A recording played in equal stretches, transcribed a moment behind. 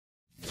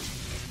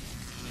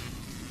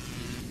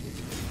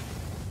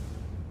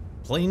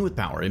Playing with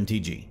Power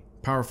MTG.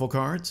 Powerful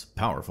cards,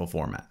 powerful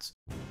formats.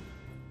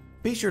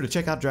 Be sure to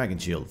check out Dragon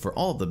Shield for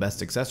all of the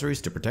best accessories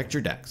to protect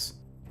your decks.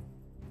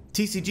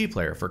 TCG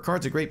Player for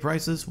cards at great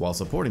prices while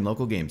supporting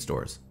local game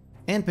stores.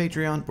 And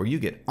Patreon, where you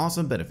get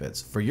awesome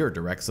benefits for your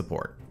direct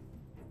support.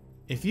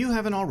 If you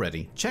haven't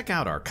already, check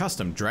out our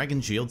custom Dragon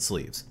Shield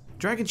sleeves.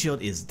 Dragon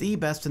Shield is the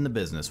best in the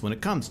business when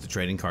it comes to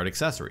trading card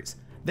accessories.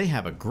 They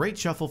have a great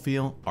shuffle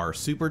feel, are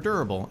super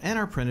durable, and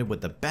are printed with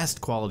the best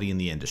quality in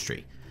the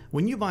industry.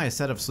 When you buy a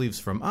set of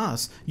sleeves from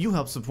us, you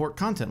help support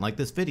content like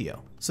this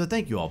video, so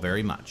thank you all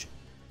very much.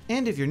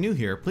 And if you're new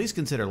here, please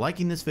consider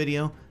liking this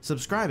video,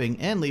 subscribing,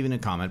 and leaving a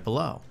comment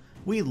below.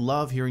 We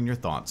love hearing your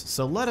thoughts,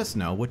 so let us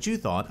know what you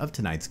thought of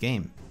tonight's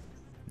game.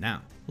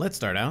 Now, let's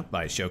start out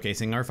by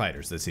showcasing our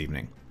fighters this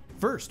evening.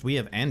 First, we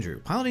have Andrew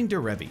piloting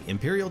Derevi,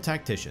 Imperial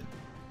Tactician.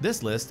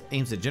 This list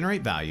aims to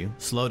generate value,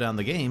 slow down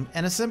the game,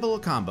 and assemble a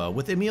combo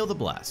with Emil the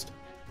Blessed.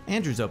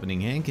 Andrew's opening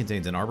hand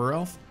contains an Arbor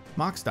Elf,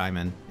 Mox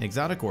Diamond,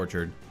 Exotic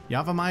Orchard,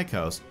 Yavimaya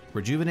Coast,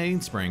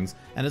 Rejuvenating Springs,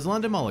 and his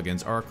London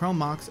Mulligans are a Chrome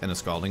Mox and a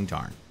Scalding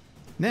Tarn.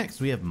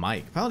 Next, we have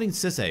Mike piloting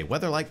Sisay,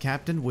 Weatherlight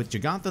Captain with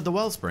Jegantha the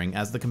Wellspring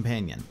as the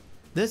companion.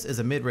 This is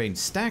a mid-range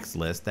stacks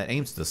list that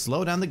aims to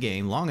slow down the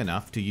game long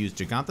enough to use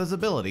Jegantha's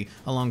ability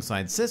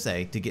alongside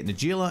Sisay to get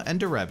Najeela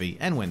and Derevi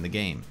and win the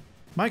game.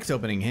 Mike's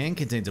opening hand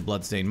contains a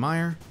Bloodstained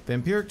Mire,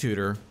 Vampiric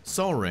Tutor,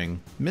 Soul Ring,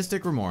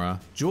 Mystic Remora,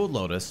 Jeweled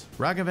Lotus,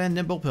 Ragavan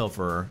Nimble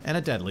Pilferer, and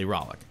a Deadly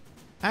Rollick.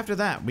 After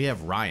that, we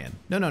have Ryan.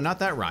 No, not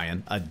that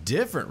Ryan, a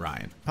different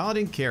Ryan,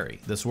 piloting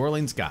Kairi, the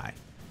Swirling Sky.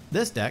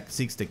 This deck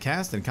seeks to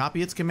cast and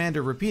copy its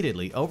commander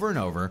repeatedly over and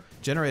over,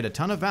 generate a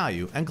ton of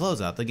value, and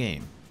close out the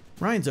game.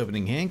 Ryan's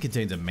opening hand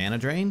contains a Mana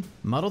Drain,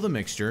 Muddle the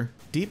Mixture,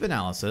 Deep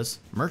Analysis,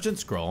 Merchant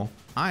Scroll,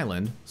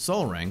 Island,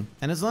 Soul Ring,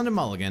 and his London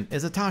Mulligan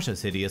is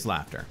Atasha's Hideous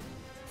Laughter.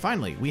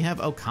 Finally, we have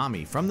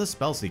Okami from the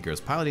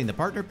Spellseekers piloting the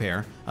partner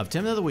pair of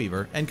Tymna the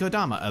Weaver and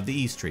Kodama of the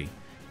East Tree.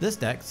 This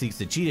deck seeks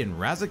to cheat in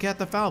Razaketh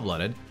the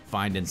Foul-Blooded,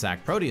 find and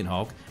sack Protean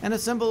Hulk, and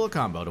assemble a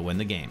combo to win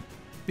the game.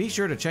 Be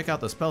sure to check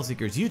out the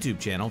Spellseekers YouTube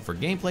channel for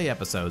gameplay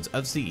episodes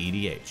of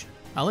CEDH.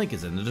 A link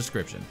is in the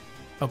description.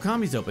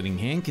 Okami's opening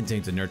hand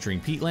contains a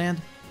Nurturing Peatland,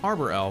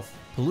 Arbor Elf,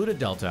 Polluted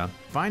Delta,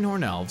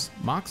 Vinehorn Elves,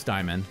 Mox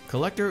Diamond,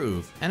 Collector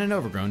Oof, and an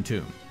Overgrown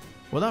Tomb.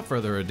 Without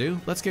further ado,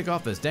 let's kick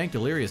off this dank,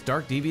 delirious,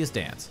 dark, devious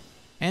dance.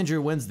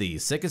 Andrew wins the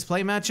Sickest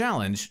Playmat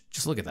Challenge,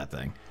 just look at that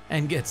thing,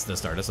 and gets to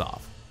start us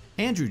off.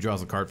 Andrew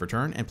draws a card for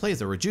turn and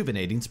plays a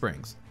Rejuvenating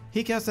Springs.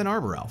 He casts an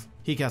Arbor Elf.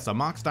 He casts a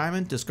Mox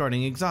Diamond,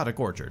 discarding Exotic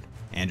Orchard.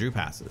 Andrew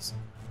passes.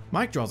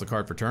 Mike draws a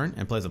card for turn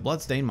and plays a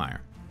Bloodstained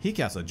Mire. He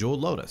casts a Jeweled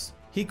Lotus.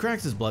 He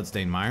cracks his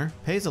Bloodstained Mire,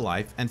 pays a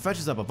life, and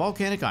fetches up a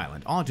Volcanic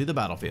Island onto the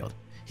battlefield.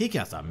 He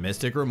casts a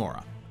Mystic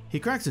Remora. He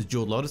cracks his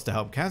Jeweled Lotus to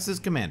help cast his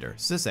commander,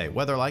 Sisay,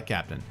 Weatherlight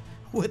Captain.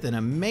 With an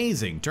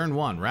amazing turn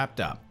 1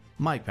 wrapped up,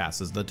 Mike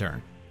passes the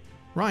turn.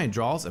 Ryan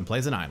draws and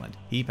plays an Island.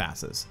 He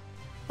passes.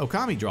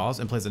 Okami draws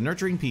and plays a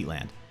Nurturing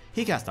Peatland.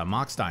 He casts a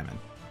Mox Diamond.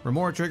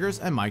 Remora triggers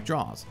and Mike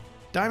draws.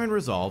 Diamond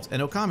resolves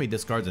and Okami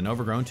discards an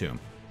Overgrown Tomb.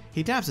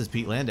 He taps his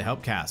Peatland to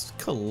help cast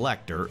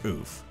Collector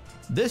Oof.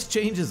 This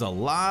changes a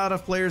lot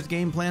of players'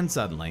 game plans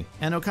suddenly,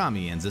 and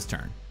Okami ends his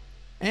turn.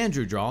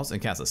 Andrew draws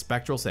and casts a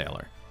Spectral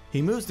Sailor.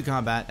 He moves to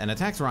combat and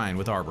attacks Ryan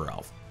with Arbor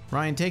Elf.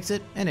 Ryan takes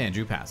it and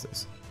Andrew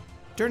passes.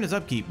 During his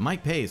upkeep,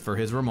 Mike pays for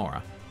his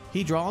Remora.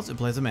 He draws and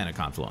plays a Mana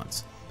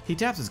Confluence. He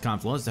taps his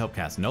Confluence to help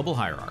cast Noble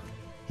Hierarch.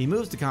 He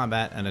moves to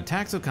combat and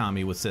attacks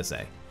Okami with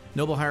Sisay.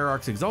 Noble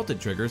Hierarch's Exalted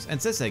triggers and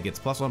Sisay gets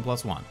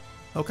 +1/+1.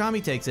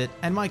 Okami takes it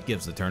and Mike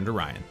gives the turn to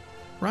Ryan.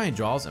 Ryan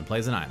draws and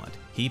plays an Island.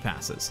 He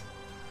passes.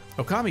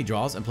 Okami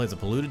draws and plays a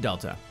Polluted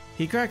Delta.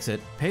 He cracks it,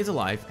 pays a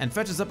life, and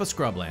fetches up a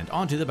Scrubland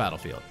onto the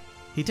battlefield.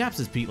 He taps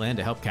his Peatland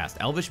to help cast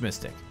Elvish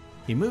Mystic.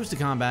 He moves to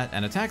combat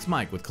and attacks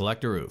Mike with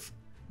Collector Oof.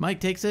 Mike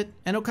takes it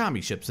and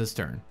Okami ships his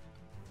turn.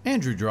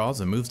 Andrew draws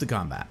and moves to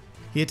combat.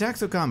 He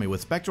attacks Okami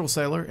with Spectral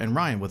Sailor and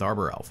Ryan with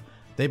Arbor Elf.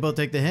 They both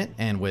take the hit,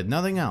 and with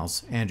nothing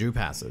else, Andrew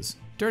passes.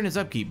 During his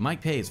upkeep,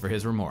 Mike pays for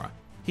his Remora.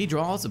 He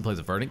draws and plays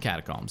a Verdant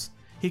Catacombs.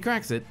 He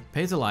cracks it,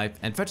 pays a life,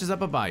 and fetches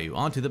up a Bayou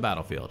onto the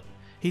battlefield.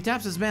 He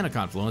taps his Mana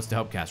Confluence to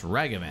help cast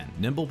Ragavan,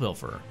 Nimble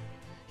Pilferer.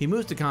 He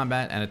moves to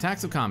combat and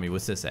attacks Okami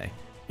with Sisay.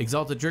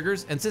 Exalted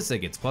triggers, and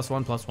Sisay gets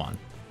 +1/+1.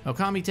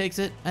 Okami takes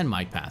it, and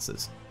Mike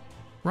passes.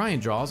 Ryan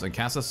draws and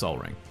casts a Soul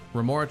Ring.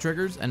 Remora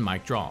triggers, and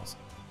Mike draws.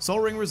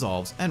 Soul Ring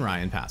resolves, and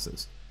Ryan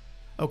passes.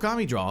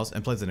 Okami draws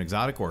and plays an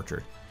Exotic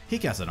Orchard. He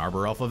casts an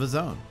Arbor Elf of his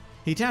own.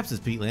 He taps his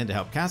Peatland to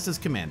help cast his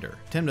commander,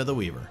 Tymna the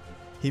Weaver.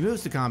 He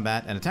moves to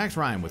combat and attacks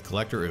Ryan with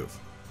Collector Oof.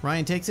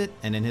 Ryan takes it,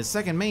 and in his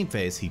second main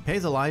phase, he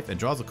pays a life and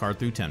draws a card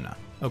through Tymna.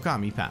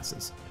 Okami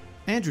passes.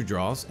 Andrew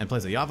draws and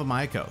plays a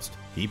Yavimaya Coast.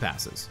 He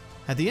passes.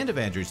 At the end of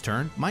Andrew's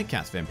turn, Mike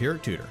casts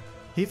Vampiric Tutor.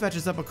 He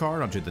fetches up a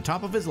card onto the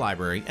top of his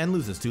library and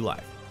loses 2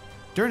 life.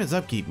 During his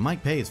upkeep,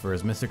 Mike pays for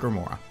his Mystic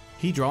Remora.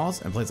 He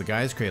draws and plays a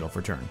Gaia's Cradle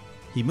for turn.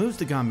 He moves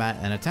to combat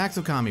and attacks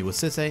Okami with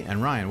Sisay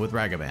and Ryan with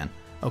Ragavan.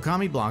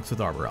 Okami blocks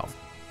with Arbor Elf.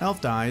 Elf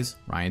dies,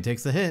 Ryan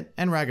takes the hit,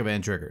 and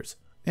Ragavan triggers.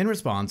 In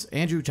response,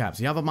 Andrew taps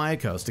Yavimaya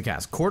Coast to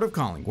cast Court of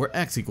Calling, where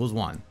X equals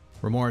 1.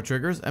 Remora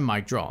triggers and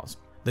Mike draws.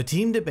 The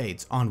team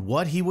debates on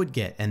what he would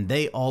get and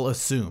they all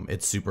assume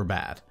it's super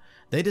bad.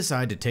 They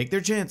decide to take their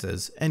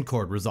chances and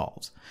Cord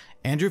resolves.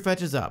 Andrew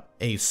fetches up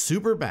a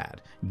super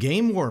bad,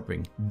 game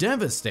warping,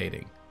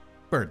 devastating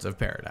Birds of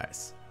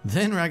Paradise.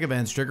 Then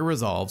Ragavan's trigger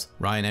resolves,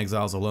 Ryan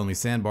exiles a lonely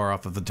sandbar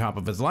off of the top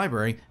of his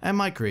library, and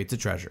Mike creates a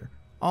treasure.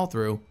 All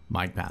through,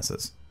 Mike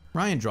passes.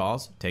 Ryan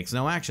draws, takes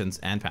no actions,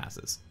 and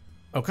passes.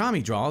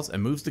 Okami draws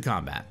and moves to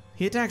combat.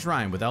 He attacks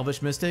Ryan with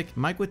Elvish Mystic,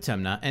 Mike with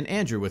Tymna, and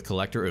Andrew with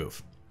Collector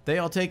Oof. They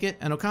all take it,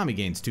 and Okami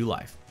gains 2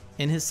 life.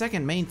 In his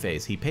second main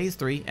phase, he pays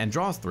 3 and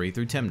draws 3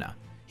 through Tymna.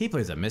 He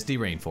plays a Misty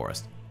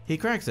Rainforest. He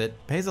cracks it,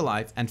 pays a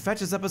life, and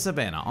fetches up a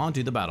Savannah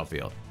onto the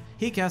battlefield.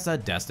 He casts a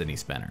Destiny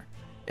Spinner.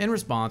 In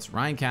response,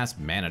 Ryan casts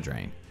Mana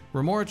Drain.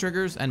 Remora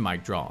triggers and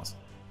Mike draws.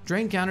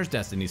 Drain counters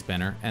Destiny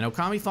Spinner, and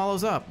Okami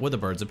follows up with the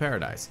Birds of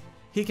Paradise.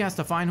 He casts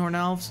a Finehorn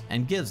Elves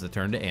and gives the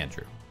turn to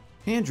Andrew.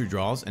 Andrew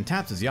draws and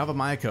taps his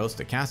Yavimaya Coast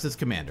to cast his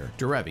commander,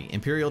 Derevi,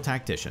 Imperial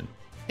Tactician.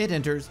 It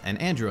enters,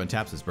 and Andrew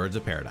untaps his Birds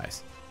of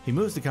Paradise. He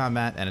moves to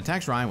combat and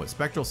attacks Ryan with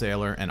Spectral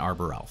Sailor and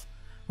Arbor Elf.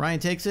 Ryan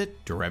takes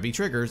it, Derevi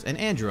triggers, and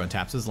Andrew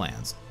untaps his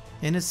lands.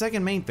 In his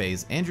second main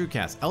phase, Andrew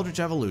casts Eldritch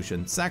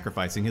Evolution,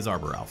 sacrificing his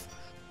Arbor Elf.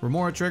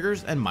 Remora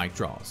triggers, and Mike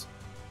draws.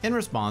 In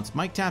response,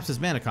 Mike taps his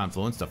Mana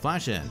Confluence to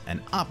flash in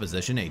an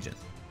Opposition Agent.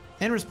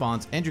 In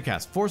response, Andrew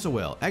casts Force of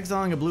Will,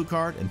 exiling a blue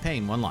card and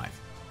paying 1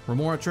 life.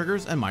 Remora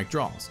triggers, and Mike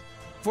draws.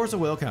 Force of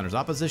Will counters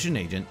Opposition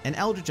Agent, and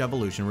Eldritch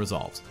Evolution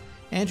resolves.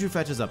 Andrew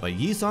fetches up a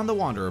Yisan the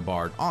Wanderer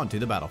Bard onto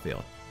the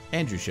battlefield.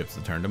 Andrew shifts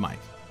the turn to Mike.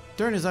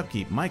 During his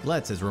upkeep, Mike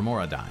lets his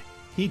Remora die.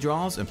 He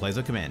draws and plays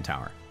a Command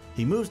Tower.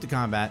 He moves to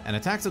combat and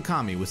attacks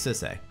Okami with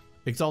Sisay.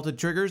 Exalted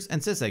triggers,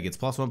 and Sisay gets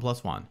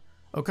 +1/+1.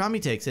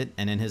 Okami takes it,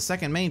 and in his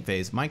second main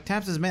phase, Mike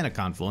taps his Mana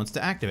Confluence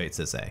to activate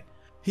Sisay.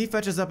 He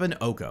fetches up an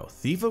Oko,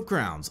 Thief of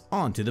Crowns,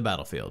 onto the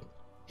battlefield.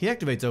 He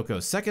activates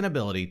Oko's second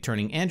ability,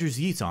 turning Andrew's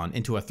Yisan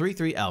into a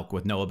 3/3 elk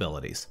with no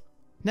abilities.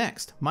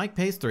 Next, Mike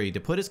pays 3 to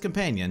put his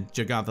companion,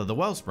 Jagantha the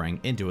Wellspring,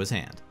 into his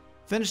hand.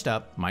 Finished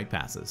up, Mike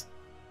passes.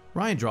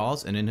 Ryan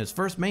draws, and in his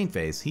first main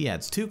phase, he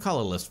adds 2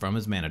 colorless from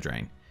his Mana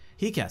Drain.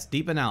 He casts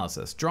Deep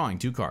Analysis, drawing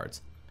 2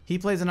 cards. He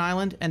plays an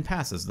island and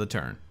passes the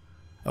turn.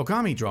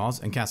 Okami draws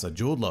and casts a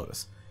Jeweled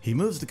Lotus. He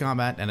moves to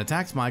combat and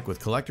attacks Mike with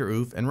Collector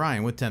Oof and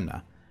Ryan with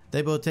Tymna.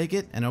 They both take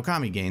it, and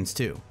Okami gains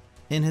 2.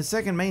 In his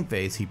second main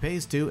phase, he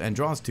pays 2 and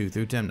draws 2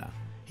 through Tymna.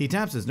 He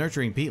taps his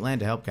Nurturing Peatland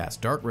to help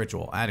cast Dark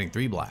Ritual, adding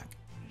 3 black.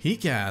 He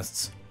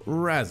casts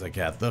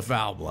Razaketh the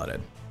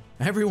Foul-Blooded.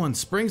 Everyone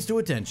springs to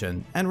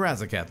attention, and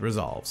Razaketh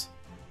resolves.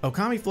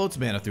 Okami floats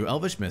mana through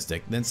Elvish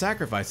Mystic, then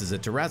sacrifices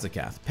it to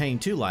Razaketh, paying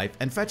 2 life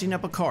and fetching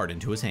up a card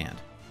into his hand.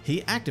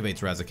 He activates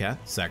Razaketh,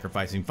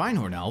 sacrificing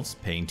Finehorn Elves,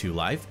 paying 2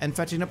 life and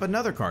fetching up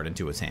another card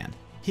into his hand.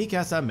 He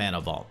casts a Mana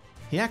Vault.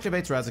 He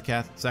activates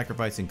Razaketh,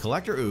 sacrificing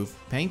Collector Oof,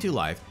 paying 2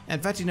 life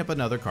and fetching up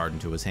another card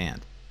into his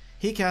hand.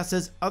 He casts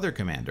his other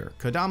commander,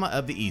 Kodama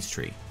of the East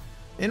Tree.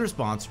 In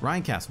response,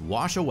 Ryan casts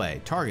Wash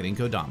Away, targeting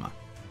Kodama.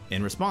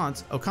 In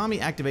response, Okami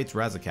activates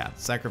Razaketh,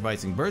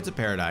 sacrificing Birds of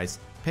Paradise,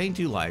 paying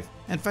 2 life,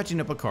 and fetching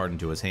up a card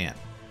into his hand.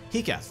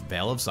 He casts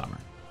Veil of Summer.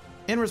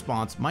 In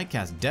response, Mike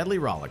casts Deadly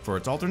Rollick for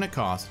its alternate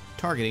cost,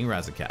 targeting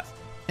Razaketh.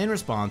 In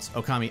response,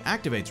 Okami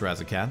activates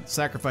Razaketh,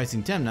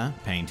 sacrificing Tymna,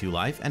 paying 2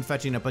 life, and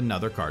fetching up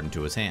another card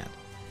into his hand.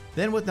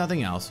 Then with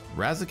nothing else,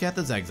 Razaketh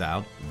is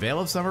exiled, Veil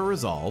of Summer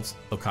resolves,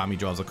 Okami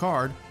draws a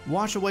card,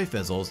 Wash Away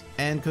fizzles,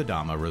 and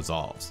Kodama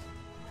resolves.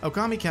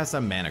 Okami casts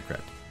a Mana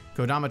Crypt.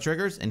 Kodama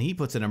triggers, and he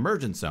puts an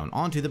Emergence Zone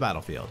onto the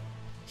battlefield.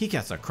 He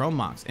casts a Chrome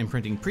Mox,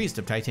 imprinting Priest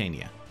of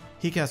Titania.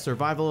 He casts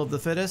Survival of the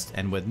Fittest,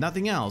 and with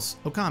nothing else,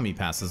 Okami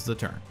passes the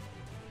turn.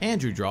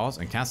 Andrew draws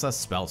and casts a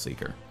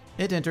Spellseeker.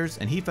 It enters,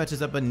 and he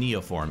fetches up a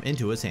Neoform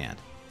into his hand.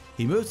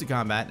 He moves to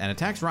combat and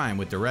attacks Ryan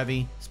with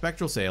Derevi,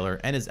 Spectral Sailor,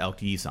 and his Elk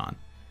Yisan.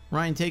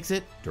 Ryan takes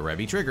it,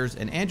 Derevi triggers,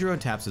 and Andrew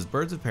untaps his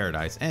Birds of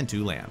Paradise and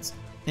 2 lands.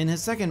 In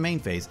his second main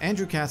phase,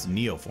 Andrew casts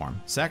Neoform,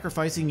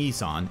 sacrificing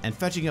Yisan and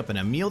fetching up an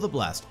Emil the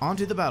Blessed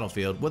onto the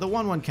battlefield with a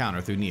 1/1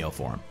 counter through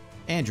Neoform.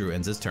 Andrew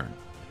ends his turn.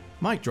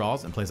 Mike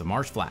draws and plays a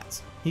Marsh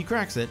Flats. He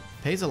cracks it,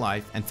 pays a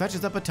life, and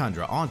fetches up a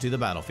Tundra onto the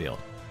battlefield.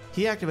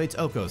 He activates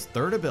Oko's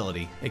third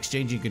ability,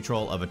 exchanging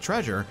control of a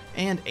treasure,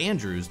 and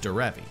Andrew's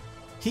Derevi.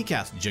 He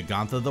casts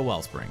Jagantha the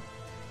Wellspring.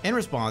 In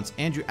response,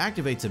 Andrew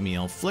activates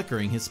Emil,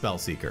 flickering his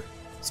Spellseeker.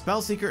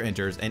 Spellseeker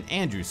enters, and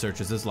Andrew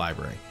searches his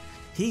library.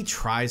 He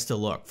tries to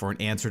look for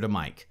an answer to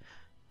Mike,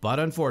 but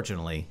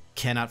unfortunately,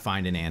 cannot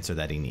find an answer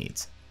that he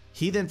needs.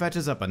 He then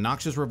fetches up a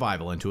Noxious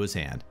Revival into his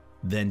hand,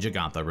 then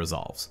Jagantha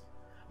resolves.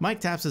 Mike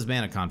taps his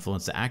Mana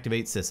Confluence to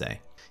activate Sisay.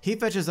 He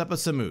fetches up a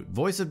Samut,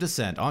 Voice of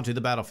Dissent, onto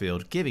the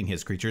battlefield, giving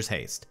his creatures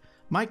haste.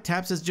 Mike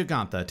taps his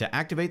Jagantha to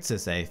activate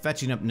Sisay,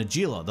 fetching up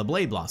Najeela the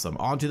Blade Blossom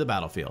onto the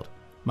battlefield.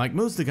 Mike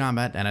moves to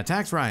combat and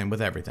attacks Ryan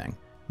with everything.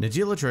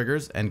 Najeela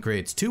triggers and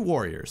creates 2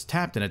 warriors,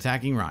 tapped and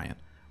attacking Ryan.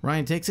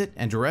 Ryan takes it,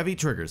 and Derevi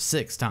triggers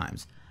 6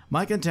 times.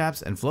 Mike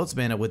untaps and floats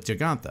mana with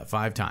Jagantha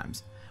 5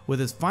 times. With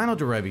his final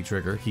Derevi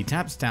trigger, he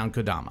taps down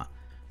Kodama.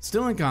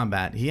 Still in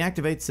combat, he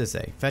activates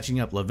Sisay, fetching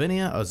up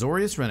Lavinia,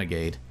 Azorius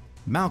Renegade,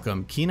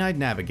 Malcolm, Keen-Eyed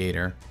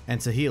Navigator, and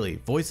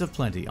Saheeli, Voice of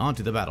Plenty,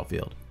 onto the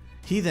battlefield.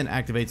 He then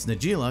activates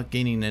Najeela,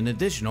 gaining an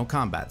additional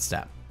combat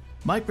step.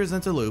 Mike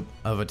presents a loop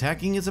of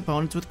attacking his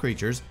opponents with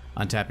creatures,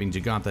 untapping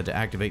Gigantha to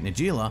activate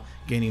Najeela,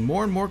 gaining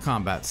more and more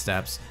combat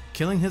steps,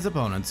 killing his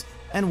opponents,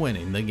 and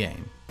winning the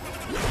game.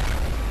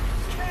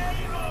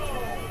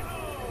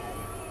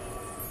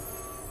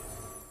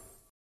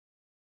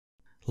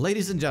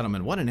 Ladies and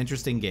gentlemen, what an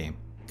interesting game.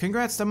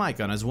 Congrats to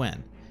Mike on his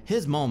win.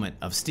 His moment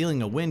of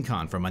stealing a win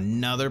con from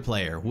another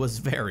player was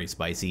very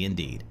spicy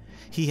indeed.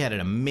 He had an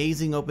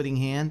amazing opening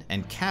hand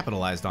and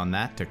capitalized on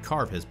that to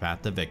carve his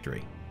path to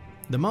victory.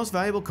 The most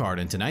valuable card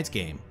in tonight's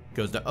game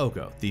goes to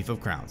Oko, Thief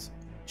of Crowns.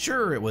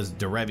 Sure, it was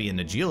Derevi and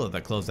Najeela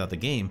that closed out the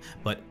game,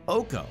 but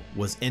Oko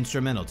was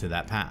instrumental to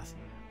that path.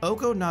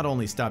 Oko not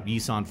only stopped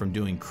Yisan from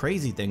doing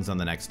crazy things on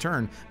the next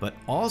turn, but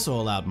also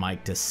allowed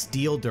Mike to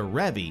steal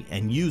Derevi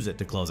and use it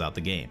to close out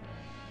the game.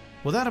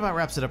 Well, that about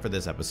wraps it up for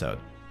this episode.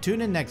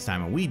 Tune in next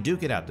time when we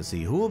duke it out to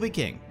see who will be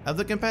king of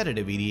the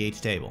competitive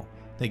EDH table.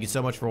 Thank you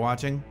so much for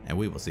watching, and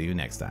we will see you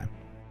next time.